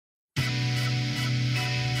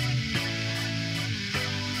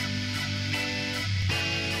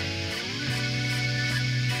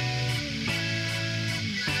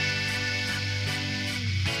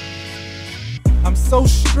I'm so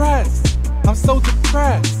stressed, I'm so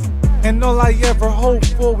depressed, and all I ever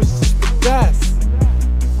hoped for was just the best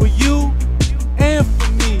for you and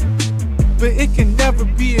for me. But it can never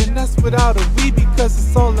be an us without a we, because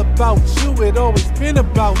it's all about you. It always been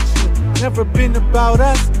about you, never been about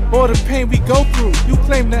us or the pain we go through. You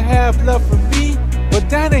claim to have love for me, but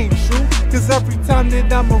that ain't true, cause every time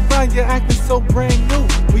that I'm around you're acting so brand new.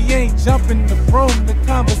 We ain't jumping the broom, the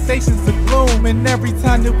conversations are gloom, and every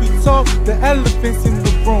time that we talk, the elephant's in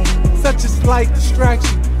the room. Such a slight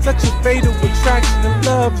distraction, such a fatal attraction. The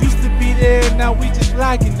love used to be there, now we just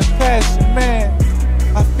lacking the passion, man.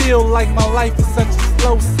 I feel like my life is such a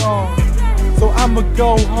slow song, so I'ma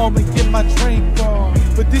go home and get my drink on.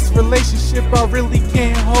 But this relationship I really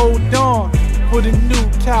can't hold on. For the new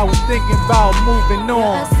cow was thinking about moving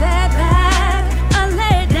on. A setback, a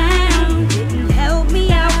letdown, didn't help me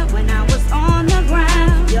out when I was on the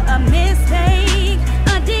ground. You're a mistake,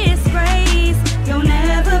 a disgrace, you'll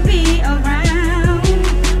never be around.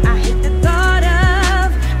 I hate the thought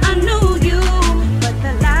of, I knew you, but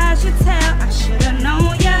the lies you tell, I should've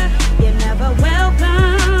known ya. You're never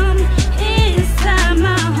welcome inside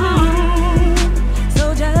my home,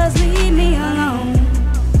 so just leave me alone.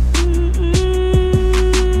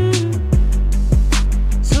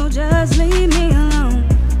 Just leave me alone.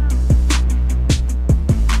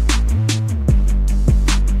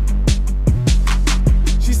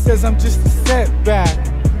 She says I'm just a setback,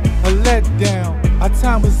 a letdown. Our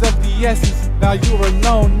time was of the essence, now you're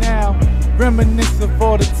alone now. Reminisce of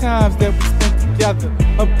all the times that we spent together.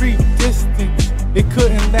 A brief distance, it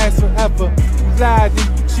couldn't last forever. You lied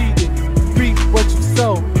and you cheated, you reap what you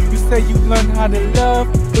sow. You say you learned how to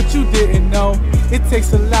love, but you didn't know. It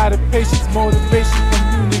takes a lot of patience, motivation,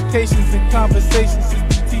 communications, and conversations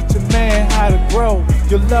just to teach a man how to grow.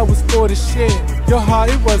 Your love was for the share, your heart,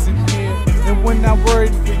 it wasn't here. And when I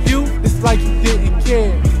worried for you, it's like you didn't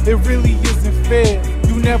care. It really isn't fair,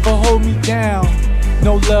 you never hold me down.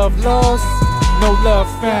 No love lost, no love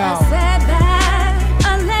found.